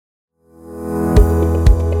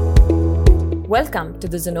Welcome to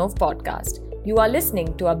the Zinnov podcast. You are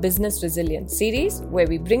listening to our Business Resilience series, where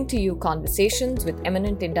we bring to you conversations with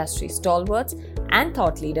eminent industry stalwarts and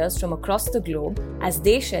thought leaders from across the globe as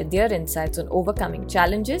they share their insights on overcoming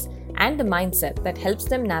challenges and the mindset that helps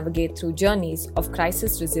them navigate through journeys of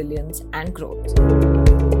crisis resilience and growth.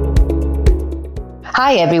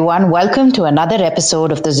 Hi everyone, welcome to another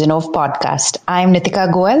episode of the Zinnov podcast. I'm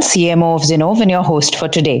Nitika Goel, CMO of Zinnov, and your host for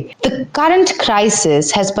today. The current crisis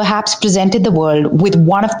has perhaps presented the world with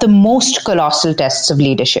one of the most colossal tests of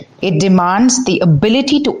leadership. It demands the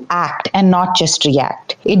ability to act and not just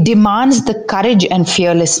react. It demands the courage and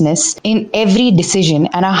fearlessness in every decision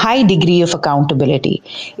and a high degree of accountability.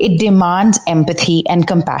 It demands empathy and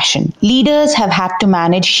compassion. Leaders have had to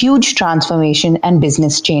manage huge transformation and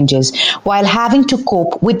business changes while having to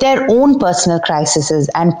cope with their own personal crises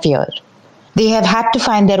and fear. They have had to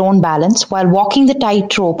find their own balance while walking the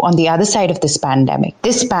tightrope on the other side of this pandemic.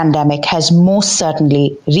 This pandemic has most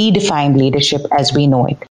certainly redefined leadership as we know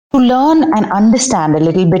it. To learn and understand a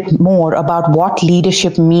little bit more about what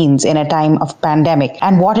leadership means in a time of pandemic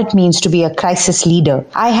and what it means to be a crisis leader,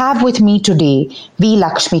 I have with me today V.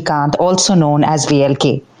 Lakshmikant, also known as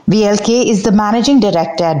VLK. VLK is the managing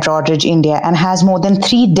director at Broadridge India and has more than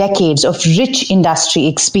 3 decades of rich industry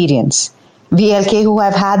experience. VLK, who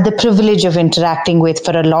I've had the privilege of interacting with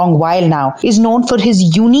for a long while now, is known for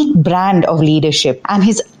his unique brand of leadership and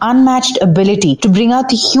his unmatched ability to bring out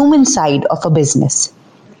the human side of a business.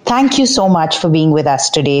 Thank you so much for being with us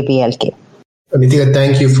today, VLK. Nitika,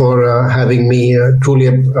 thank you for having me. Truly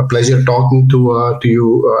a pleasure talking to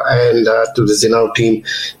you and to the Zinnov team.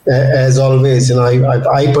 As always,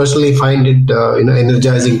 I personally find it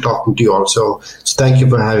energizing talking to you also. So thank you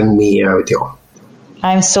for having me with you all.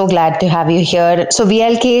 I'm so glad to have you here. So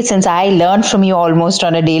VLK, since I learn from you almost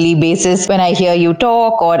on a daily basis when I hear you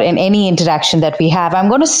talk or in any interaction that we have, I'm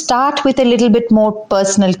going to start with a little bit more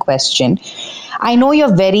personal question. I know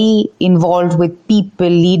you're very involved with people,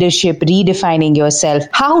 leadership, redefining yourself.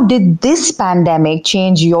 How did this pandemic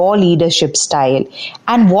change your leadership style?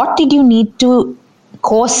 And what did you need to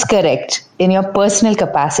course correct in your personal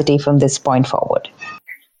capacity from this point forward?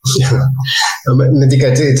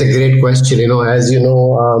 Nitika, it's a great question. As you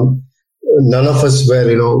know, none of us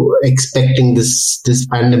were, expecting this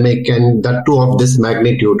pandemic, and that too of this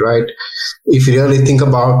magnitude, right? If you really think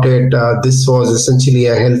about it, this was essentially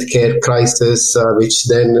a healthcare crisis, which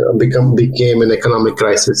then became an economic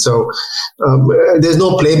crisis. So there's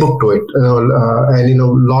no playbook to it, and a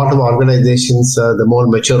lot of organizations, the more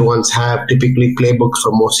mature ones, have typically playbooks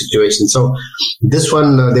for most situations. So this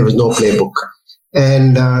one, there was no playbook.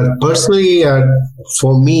 And personally,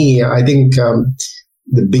 for me, I think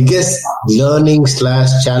the biggest learning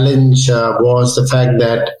 / challenge was the fact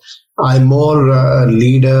that I'm more a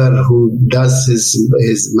leader who does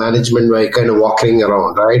his management by kind of walking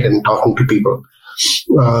around, right, and talking to people.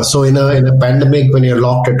 So in a pandemic, when you're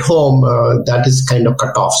locked at home, that is kind of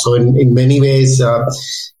cut off. So in many ways,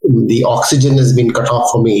 the oxygen has been cut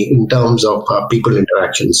off for me in terms of people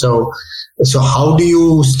interaction. So how do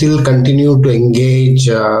you still continue to engage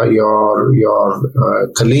your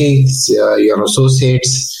colleagues, your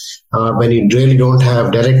associates, when you really don't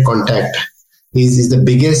have direct contact? Is the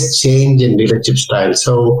biggest change in leadership style.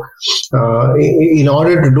 So in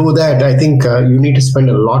order to do that, I think you need to spend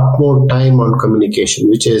a lot more time on communication,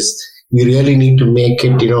 which is you really need to make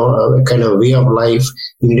it, a kind of way of life.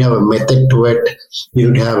 You need to have a method to it. You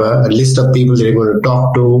need to have a list of people that you're going to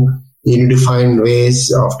talk to. You need to find ways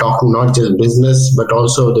of talking not just business, but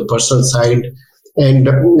also the personal side. And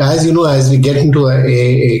as you know, as we get into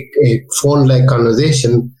a phone-like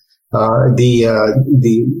conversation, the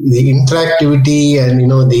interactivity and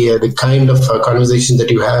the kind of conversation that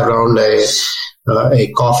you have around a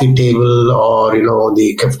coffee table or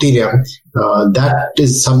the cafeteria, that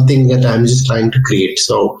is something that I'm just trying to create.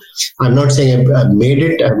 So I'm not saying I've made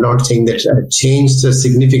it. I'm not saying that I've changed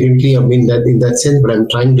significantly. I mean that in that sense, but I'm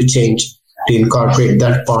trying to change to incorporate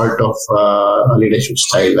that part of a leadership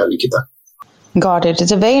style, Nikita. Got it.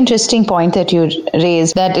 It's a very interesting point that you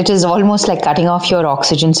raised, that it is almost like cutting off your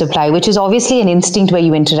oxygen supply, which is obviously an instinct where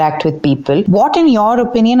you interact with people. What, in your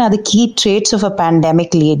opinion, are the key traits of a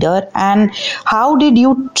pandemic leader, and how did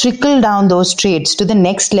you trickle down those traits to the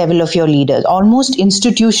next level of your leaders, almost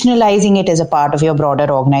institutionalizing it as a part of your broader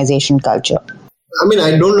organization culture? I mean,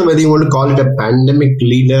 I don't know whether you want to call it a pandemic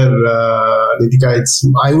leader, Nitika.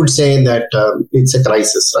 I would say that it's a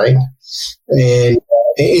crisis, right? And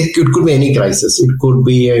it could be any crisis. It could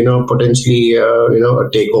be, potentially, a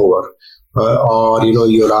takeover, or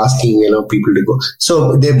you're asking people to go.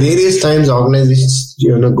 So there are various times organizations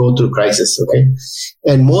go through crisis. Okay,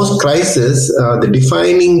 and most crisis, the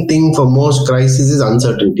defining thing for most crisis is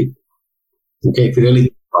uncertainty. Okay, if you really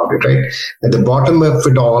think about it, right, at the bottom of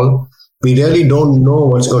it all, we really don't know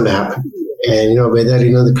what's going to happen. And whether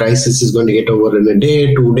the crisis is going to get over in a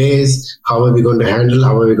day, 2 days, how are we going to handle,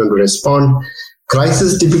 how are we going to respond.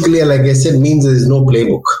 Crisis typically, like I said, means there is no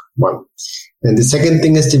playbook, one. And the second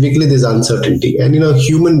thing is typically there's uncertainty. And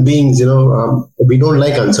human beings, we don't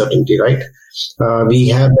like uncertainty, right? We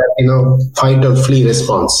have that fight or flee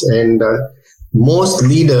response. And most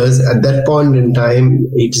leaders at that point in time,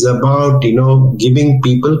 it's about giving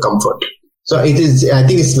people comfort. So it is. I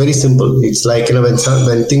think it's very simple. It's like when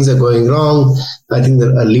things are going wrong, I think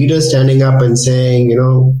a leader standing up and saying,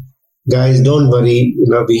 guys, don't worry.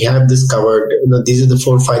 We have this covered. These are the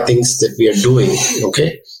 4 or 5 things that we are doing.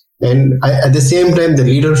 Okay, and at the same time, the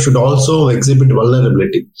leader should also exhibit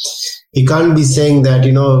vulnerability. He can't be saying that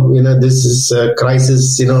this is a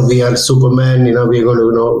crisis. We are Superman. We're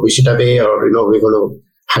going to wish it away, or we're going to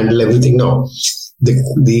handle everything. No.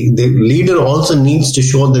 The leader also needs to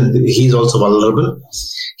show that he's also vulnerable.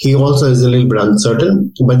 He also is a little bit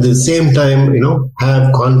uncertain, but at the same time,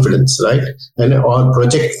 have confidence, right? And or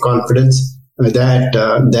project confidence that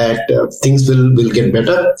things will get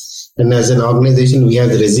better. And as an organization, we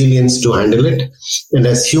have the resilience to handle it. And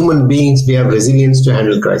as human beings, we have resilience to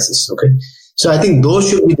handle crisis. Okay. So I think those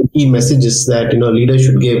should be the key messages that, leaders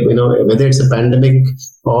should give, whether it's a pandemic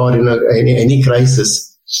or, any crisis.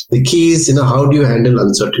 The key is, how do you handle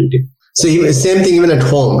uncertainty? So same thing even at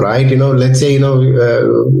home, right? Let's say,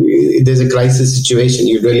 there's a crisis situation,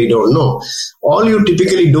 you really don't know. All you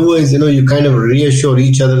typically do is, you kind of reassure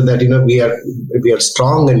each other that, we are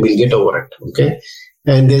strong and we'll get over it. Okay.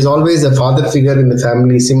 And there's always a father figure in the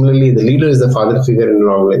family. Similarly, the leader is the father figure in an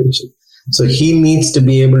organization. So he needs to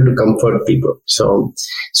be able to comfort people. So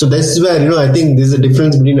this is where, I think there's a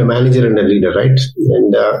difference between a manager and a leader, right?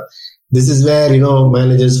 And, this is where,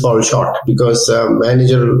 managers fall short, because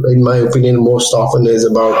manager, in my opinion, most often is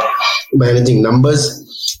about managing numbers.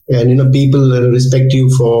 And, people respect you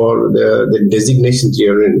for the designations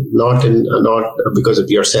you're in, not because of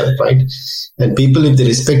yourself, right? And people, if they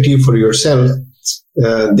respect you for yourself,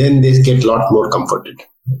 then they get a lot more comforted.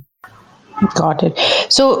 Got it.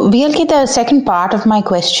 So, VLK, the second part of my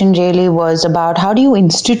question really was about how do you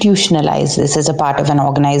institutionalize this as a part of an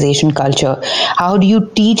organization culture? How do you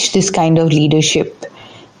teach this kind of leadership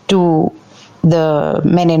to the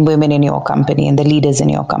men and women in your company and the leaders in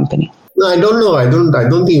your company? No, I don't know. I don't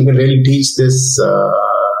think you can really teach this.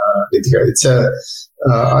 It's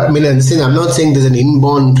I'm not saying there's an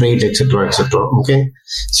inborn trait, etc., etc. Okay,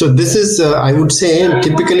 so this is, I would say,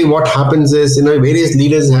 typically what happens is, various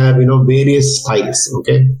leaders have, various styles.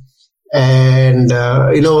 Okay, and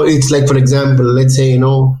it's like, for example, let's say,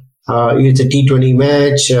 it's a T20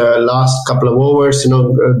 match, last couple of overs,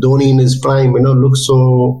 Dhoni in his prime, looks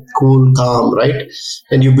so cool, calm, right?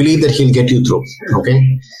 And you believe that he'll get you through.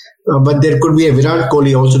 Okay. But there could be a Virat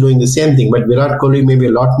Kohli also doing the same thing. But Virat Kohli may be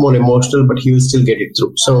a lot more emotional, but he will still get it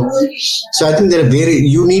through. So I think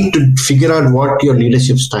you need to figure out what your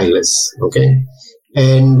leadership style is. Okay.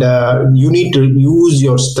 And you need to use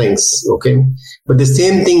your strengths. Okay. But the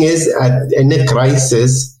same thing is in a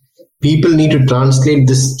crisis, people need to translate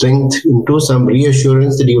this strength into some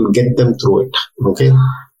reassurance that you will get them through it. Okay.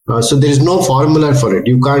 So there is no formula for it.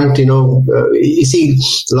 You can't, you see,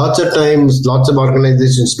 lots of times, lots of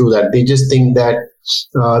organizations do that. They just think that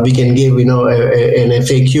we can give, an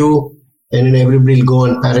FAQ and then everybody will go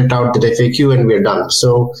and parrot out that FAQ and we're done.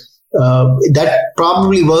 So that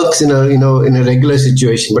probably works in a regular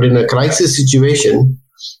situation, but in a crisis situation,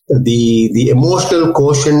 the emotional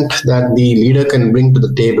quotient that the leader can bring to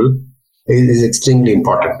the table is extremely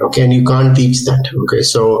important. Okay, and you can't teach that. Okay,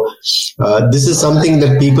 so this is something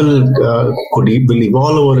that people will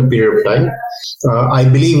evolve over a period of time. I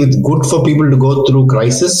believe it's good for people to go through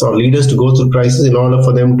crisis, or leaders to go through crisis, in order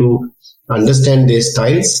for them to understand their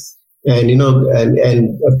styles and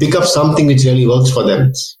and pick up something which really works for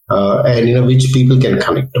them, and which people can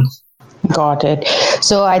connect to. Got it.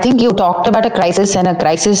 So I think you talked about a crisis, and a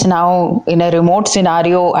crisis now in a remote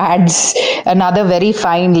scenario adds another very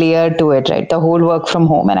fine layer to it, right? The whole work from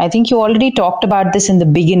home. And I think you already talked about this in the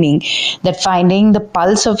beginning, that finding the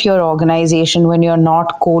pulse of your organization when you're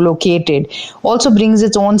not co-located also brings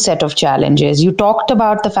its own set of challenges. You talked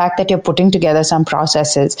about the fact that you're putting together some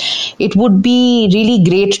processes. It would be really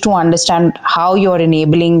great to understand how you're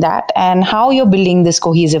enabling that and how you're building this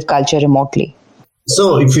cohesive culture remotely.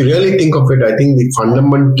 So if you really think of it, I think the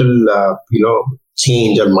fundamental,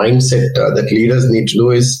 change or mindset that leaders need to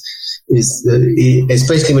do is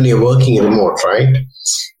especially when you're working remote, right?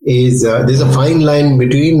 There's a fine line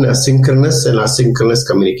between synchronous and asynchronous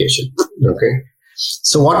communication. Okay.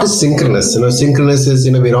 So what is synchronous? Synchronous is,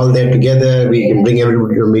 we're all there together. We can bring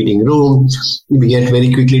everybody to a meeting room. We get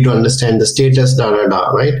very quickly to understand the status,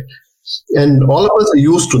 right? And all of us are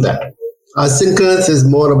used to that. Asynchronous is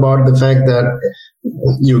more about the fact that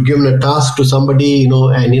you've given a task to somebody,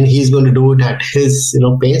 and he's going to do it at his,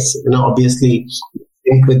 pace, obviously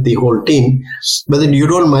with the whole team, but then you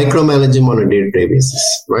don't micromanage him on a day-to-day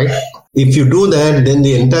basis, right? If you do that, then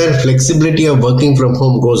the entire flexibility of working from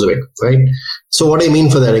home goes away, right? So what I mean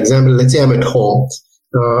for that example, let's say I'm at home,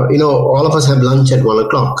 all of us have lunch at 1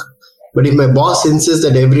 o'clock, but if my boss insists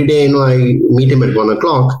that every day, I meet him at 1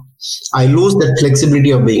 o'clock, I lose that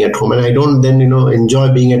flexibility of being at home, and I don't then,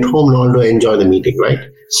 enjoy being at home, nor do I enjoy the meeting, right?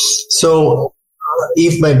 So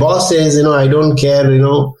if my boss says, I don't care,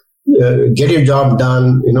 get your job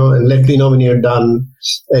done, and let me know when you're done.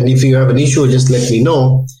 And if you have an issue, just let me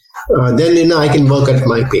know. Then, I can work at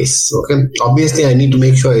my pace. Okay. Obviously, I need to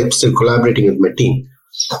make sure I'm still collaborating with my team.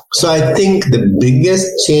 So I think the biggest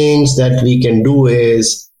change that we can do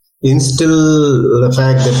is instill the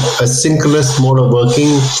fact that a synchronous mode of working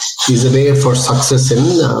is a way for success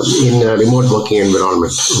in a remote working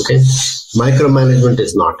environment. Okay. Micromanagement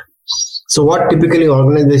is not. So what typically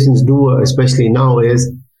organizations do, especially now, is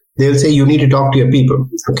they'll say you need to talk to your people,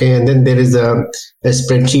 okay? And then there is a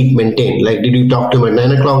spreadsheet maintained. Like, did you talk to them at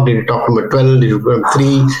 9 o'clock? Did you talk to them at 12? Did you talk to them at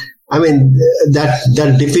 3? I mean,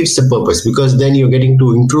 that defeats the purpose, because then you're getting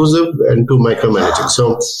too intrusive and too micromanaging.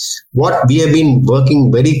 So what we have been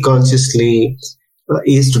working very consciously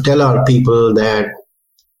is to tell our people that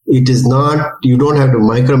it is not, you don't have to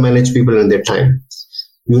micromanage people in their time.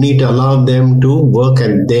 You need to allow them to work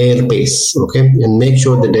at their pace, okay, and make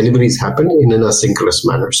sure the deliveries happen in an asynchronous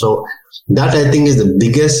manner. So that, I think, is the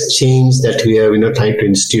biggest change that we are, trying to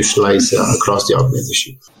institutionalize across the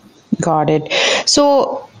organization. Got it.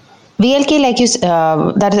 So, VLK, like you,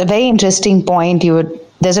 that is a very interesting point.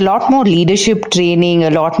 There's a lot more leadership training,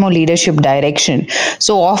 a lot more leadership direction.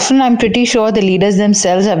 So often I'm pretty sure the leaders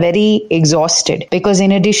themselves are very exhausted, because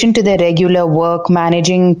in addition to their regular work,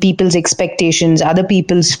 managing people's expectations, other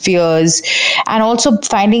people's fears, and also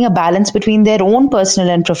finding a balance between their own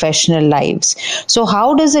personal and professional lives. So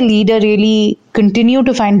how does a leader really continue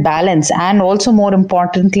to find balance, and also, more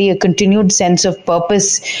importantly, a continued sense of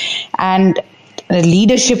purpose and a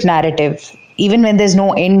leadership narrative, even when there's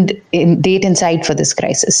no end date in sight for this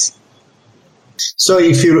crisis? So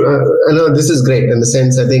if you, this is great in the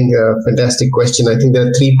sense, I think, fantastic question. I think there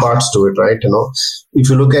are three parts to it, right? If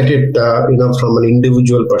you look at it, from an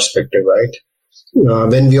individual perspective, right?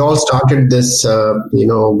 When we all started this,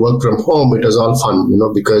 work from home, it was all fun,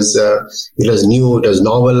 because it was new, it was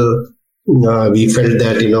novel. We felt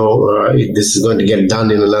that, this is going to get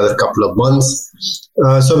done in another couple of months.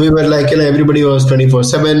 So we were like, everybody was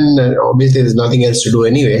 24/7, and obviously there's nothing else to do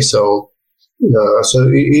anyway. So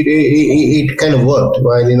it kind of worked.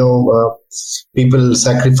 While, people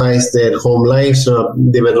sacrificed their home lives,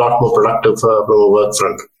 they were a lot more productive from a work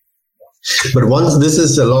front. But once this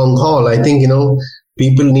is a long haul, I think,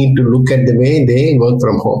 people need to look at the way they work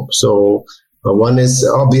from home. So one is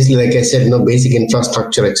obviously, like I said, basic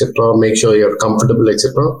infrastructure, etc. Make sure you're comfortable,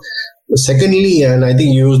 etc. Secondly, and I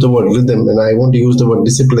think you use the word rhythm, and I want to use the word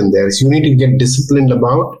discipline there. So you need to get disciplined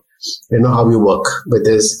about, how you work. But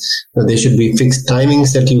there should be fixed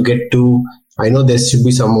timings that you get to. I know there should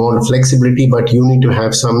be some amount of flexibility, but you need to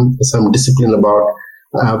have some discipline about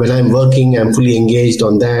when I'm working, I'm fully engaged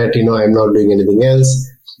on that. I'm not doing anything else.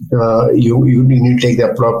 You need to take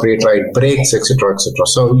the appropriate breaks, etc., etc.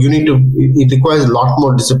 So it requires a lot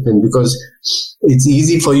more discipline, because it's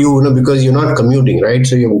easy for you, because you're not commuting, right?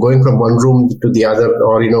 So you're going from one room to the other,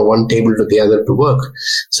 or, one table to the other to work.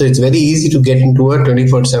 So it's very easy to get into a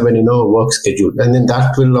 24/7, work schedule. And then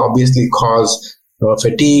that will obviously cause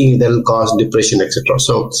fatigue, that will cause depression, etc.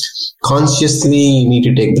 So consciously, you need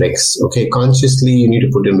to take breaks. Okay. Consciously, you need to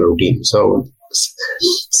put in a routine. So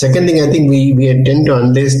second thing, I think we tend to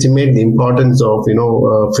underestimate the importance of,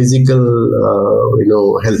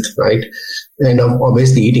 physical, health, right? And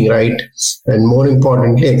obviously eating right, and more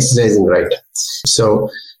importantly, exercising right. So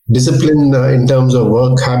discipline in terms of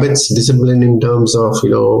work habits, discipline in terms of,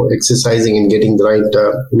 exercising and getting the right,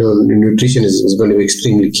 nutrition is going to be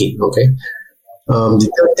extremely key. Okay.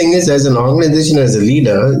 The third thing is, as an organization, as a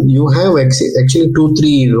leader, you have actually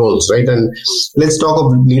 2-3 roles, right? And let's talk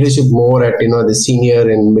of leadership more at, the senior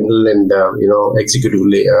and middle and, executive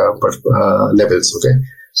levels, okay?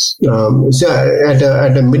 So at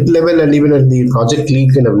a mid-level and even at the project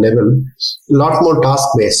lead kind of level, a lot more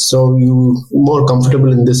task-based. So you more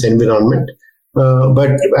comfortable in this environment.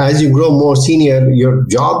 But as you grow more senior, your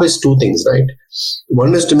job is two things, right?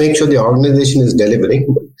 One is to make sure the organization is delivering.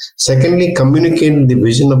 Secondly, communicate the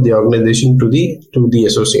vision of the organization to the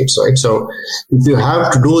associates, right? So if you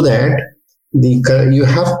have to do that, you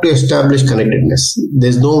have to establish connectedness.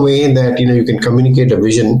 There's no way that you can communicate a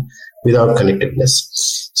vision without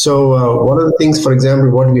connectedness. So one of the things, for example,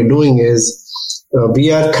 what we're doing is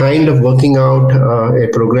we are kind of working out a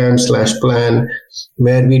program/plan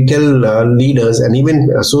where we tell leaders and even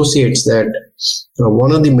associates that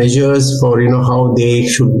one of the measures for how they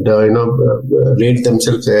should rate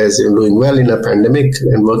themselves as doing well in a pandemic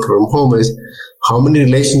and work from home is how many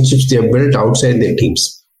relationships they have built outside their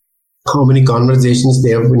teams. How many conversations they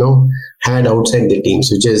have, had outside their teams,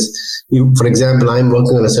 which is, for example, I'm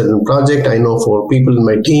working on a certain project. I know 4 people in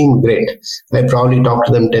my team. Great. I probably talk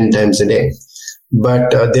to them 10 times a day. But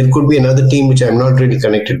there could be another team which I'm not really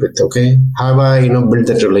connected with. Okay. Have I, built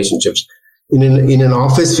that relationships in an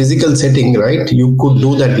office physical setting, right? You could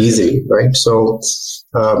do that easily, right? So,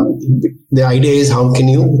 the idea is how can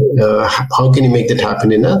you make that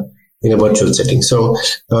happen in a virtual setting. So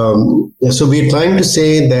we're trying to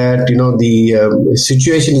say that, the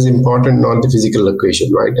situation is important, not the physical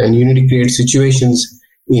location, right? And you need to create situations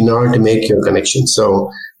in order to make your connection. So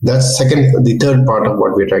that's the third part of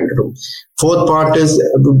what we're trying to do. Fourth part is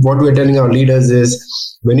what we're telling our leaders is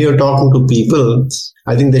when you're talking to people,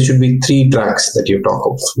 I think there should be 3 tracks that you talk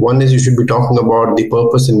of. One is you should be talking about the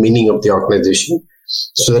purpose and meaning of the organization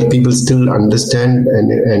so that people still understand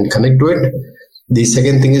and connect to it. The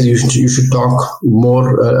second thing is you should talk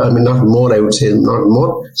more, not more, I would say, not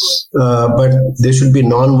more, but there should be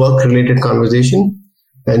non-work related conversation.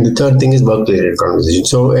 And the third thing is work related conversation.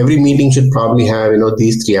 So every meeting should probably have,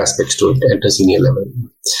 these 3 aspects to it at a senior level.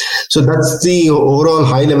 So that's the overall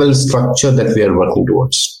high level structure that we are working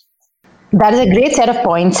towards. That is a great set of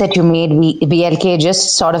points that you made, VLK,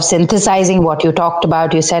 just sort of synthesizing what you talked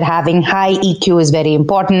about. You said having high EQ is very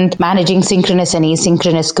important, managing synchronous and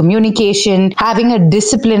asynchronous communication, having a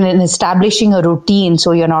discipline and establishing a routine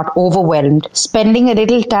so you're not overwhelmed, spending a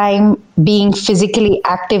little time being physically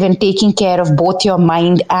active and taking care of both your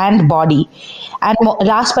mind and body. And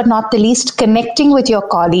last but not the least, connecting with your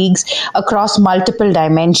colleagues across multiple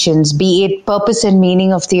dimensions, be it purpose and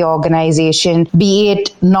meaning of the organization, be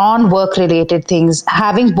it non-work related things,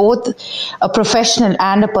 having both a professional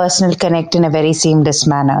and a personal connect in a very seamless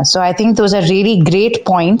manner. So I think those are really great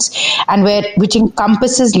points and which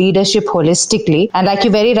encompasses leadership holistically. And like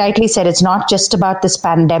you very rightly said, it's not just about this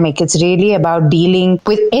pandemic. It's really about dealing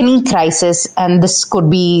with any crisis, and this could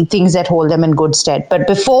be things that hold them in good stead. But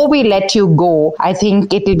before we let you go, I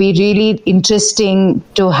think it will be really interesting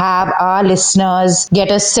to have our listeners get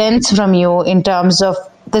a sense from you in terms of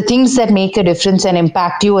the things that make a difference and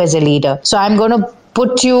impact you as a leader. So I'm going to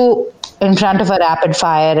put you in front of a rapid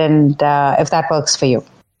fire, and if that works for you.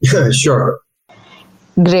 Yeah, sure.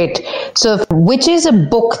 Great. So which is a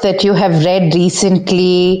book that you have read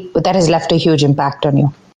recently that has left a huge impact on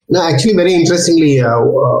you? No, actually, very interestingly, I've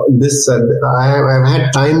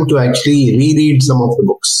had time to actually reread some of the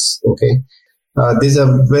books. Okay. There's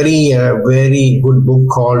a very, very good book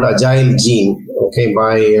called Agile Gene, okay,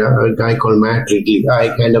 by a guy called Matt Ridley. I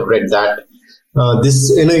kind of read that.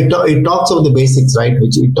 It talks about the basics, right?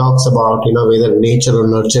 Which it talks about, whether nature or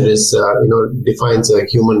nurture is, defines a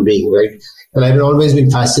human being, right? And I've always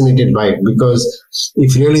been fascinated by it because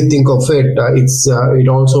if you really think of it, it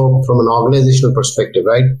also from an organizational perspective,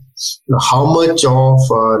 right? How much of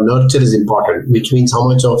nurture is important, which means how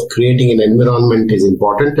much of creating an environment is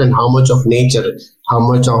important, and how much of nature, how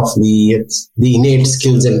much of the innate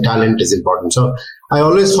skills and talent is important. So I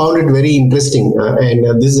always found it very interesting,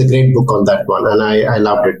 and this is a great book on that one, and I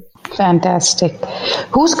loved it. Fantastic.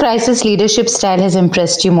 Whose crisis leadership style has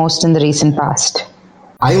impressed you most in the recent past?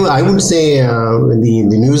 I would say the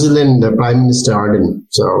New Zealand Prime Minister Ardern.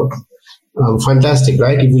 So fantastic,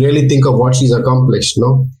 right? If you really think of what she's accomplished,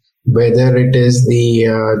 whether it is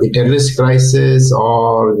the terrorist crisis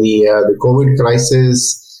or the COVID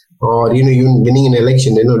crisis, or even winning an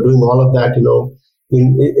election, doing all of that,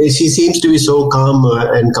 she seems to be so calm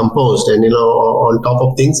and composed, and on top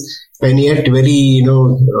of things, and yet very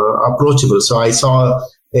approachable. So I saw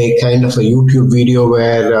a kind of a YouTube video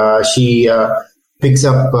where she picks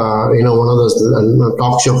up, one of those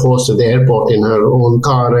talk show hosts at the airport in her own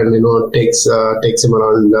car, and takes him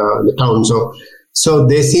around the town. So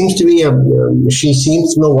there seems to be she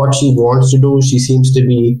seems to know what she wants to do. She seems to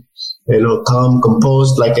be calm,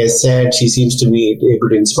 composed. Like I said, she seems to be able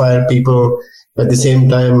to inspire people. at the same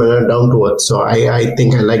time down to earth. So I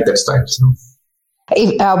think I like that style. So.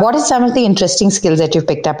 What are some of the interesting skills that you've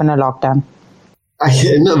picked up in a lockdown?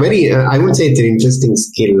 I would say it's an interesting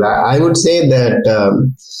skill. I would say that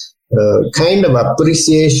kind of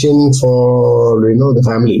appreciation for the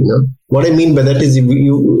family. What I mean by that is,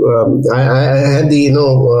 I had the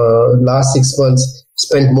last 6 months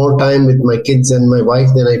spent more time with my kids and my wife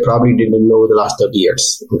than I probably did in over the last 30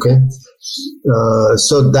 years. Okay.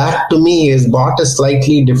 So that to me has brought a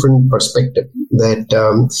slightly different perspective that,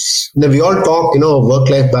 we all talk,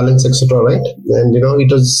 work-life balance, etc. Right. And,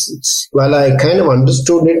 it was, while I kind of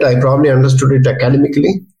understood it, I probably understood it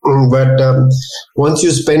academically. But once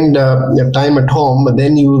you spend your time at home,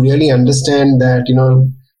 then you really understand that,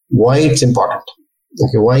 why it's important.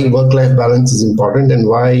 Okay, why work-life balance is important and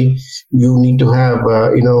why you need to have,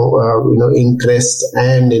 interest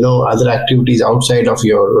and, other activities outside of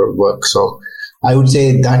your work. So I would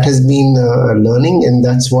say that has been learning, and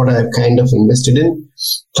that's what I've kind of invested in,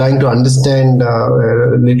 trying to understand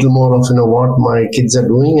a little more of, what my kids are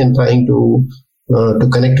doing and trying to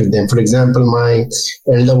connect with them. For example, my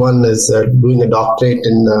elder one is doing a doctorate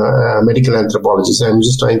in medical anthropology. So I'm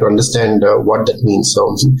just trying to understand what that means.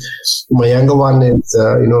 So my younger one is,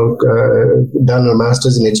 done a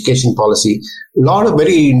master's in education policy. A lot of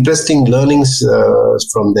very interesting learnings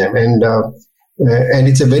from them. And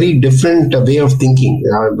it's a very different way of thinking,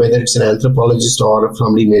 whether it's an anthropologist or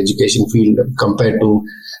somebody in the education field compared to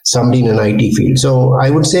somebody in an IT field. So I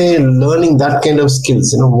would say learning that kind of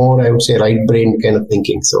skills, more, I would say, right brain kind of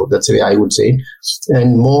thinking. So that's the way I would say it.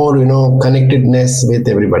 And more, connectedness with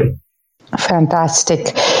everybody.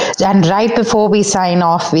 Fantastic. And right before we sign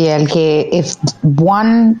off, VLK, if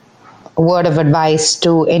one word of advice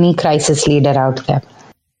to any crisis leader out there.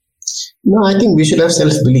 No, I think we should have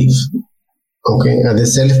self-belief. Okay, the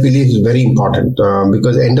self-belief is very important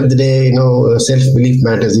because at the end of the day, self-belief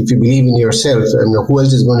matters. If you believe in yourself, and who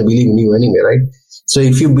else is going to believe in you anyway, right? So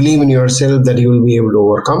if you believe in yourself that you will be able to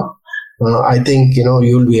overcome, I think, you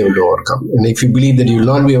will be able to overcome. And if you believe that you will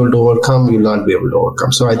not be able to overcome, you will not be able to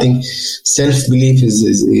overcome. So I think self-belief is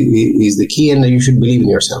the key, and you should believe in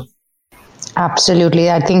yourself.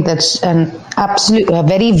 Absolutely. I think that's an absolute,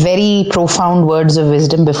 very, very profound words of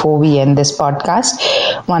wisdom before we end this podcast.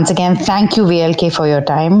 Once again, thank you, VLK, for your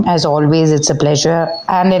time. As always, it's a pleasure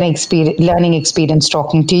and an learning experience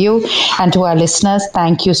talking to you. And to our listeners,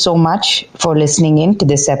 thank you so much for listening in to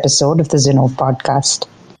this episode of the Zinnov podcast.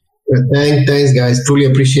 Thanks, guys. Truly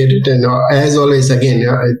appreciate it. And as always, again,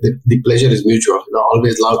 the pleasure is mutual.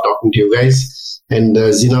 Always love talking to you guys. And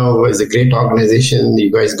Zinnov is a great organization.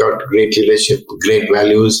 You guys got great leadership, great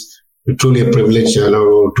values. Truly a privilege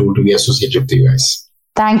to be associated with you guys.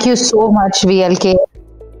 Thank you so much, VLK.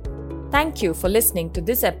 Thank you for listening to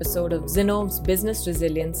this episode of Zinnov's Business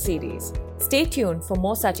Resilience series. Stay tuned for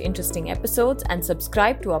more such interesting episodes and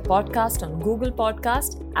subscribe to our podcast on Google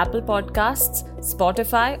Podcast, Apple Podcasts,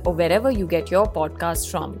 Spotify, or wherever you get your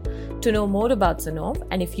podcasts from. To know more about Zinnov,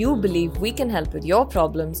 and if you believe we can help with your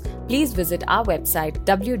problems, please visit our website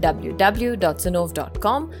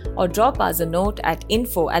www.zinnov.com or drop us a note at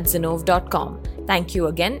info@zinnov.com. Thank you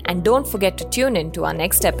again, and don't forget to tune in to our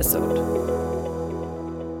next episode.